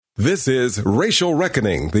This is Racial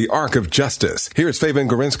Reckoning, the Arc of Justice. Here's Faven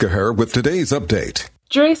Gorinska with today's update.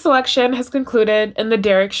 Jury selection has concluded in the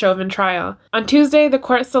Derek Chauvin trial. On Tuesday, the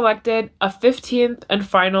court selected a 15th and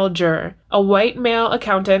final juror, a white male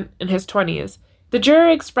accountant in his 20s. The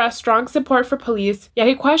juror expressed strong support for police, yet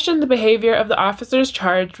he questioned the behavior of the officers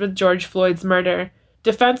charged with George Floyd's murder.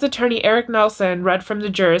 Defense attorney Eric Nelson read from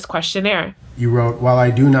the juror's questionnaire. You wrote, "While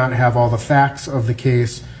I do not have all the facts of the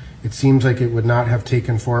case, it seems like it would not have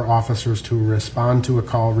taken 4 officers to respond to a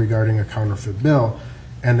call regarding a counterfeit bill,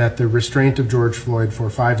 and that the restraint of George Floyd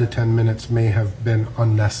for 5 to 10 minutes may have been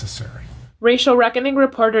unnecessary." Racial Reckoning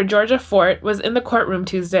reporter Georgia Fort was in the courtroom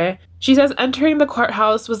Tuesday. She says entering the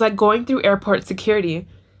courthouse was like going through airport security,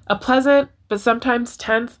 a pleasant but sometimes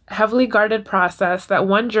tense, heavily guarded process that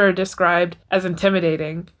one juror described as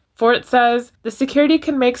intimidating. Fort says the security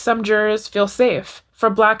can make some jurors feel safe. For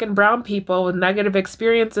Black and brown people with negative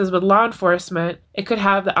experiences with law enforcement, it could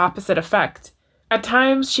have the opposite effect. At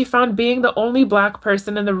times, she found being the only Black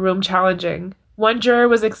person in the room challenging. One juror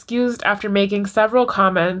was excused after making several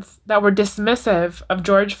comments that were dismissive of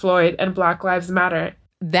George Floyd and Black Lives Matter.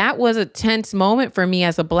 That was a tense moment for me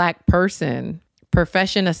as a Black person,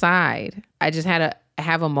 profession aside. I just had to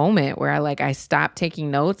have a moment where I stopped taking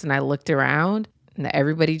notes and I looked around and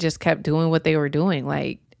everybody just kept doing what they were doing.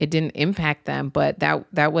 Like, it didn't impact them, but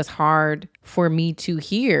that was hard for me to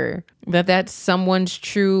hear, that's someone's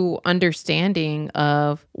true understanding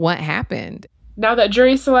of what happened. Now that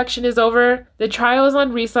jury selection is over, the trial is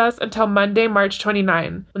on recess until Monday, March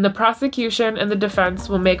 29, when the prosecution and the defense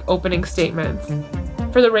will make opening statements.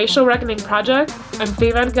 For the Racial Reckoning Project, I'm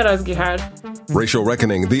Faven Gorinska. Racial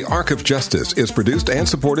Reckoning, the Arc of Justice is produced and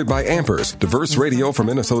supported by Ampers, diverse radio for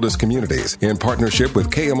Minnesota's communities, in partnership with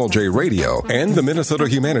KMLJ Radio and the Minnesota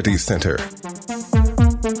Humanities Center.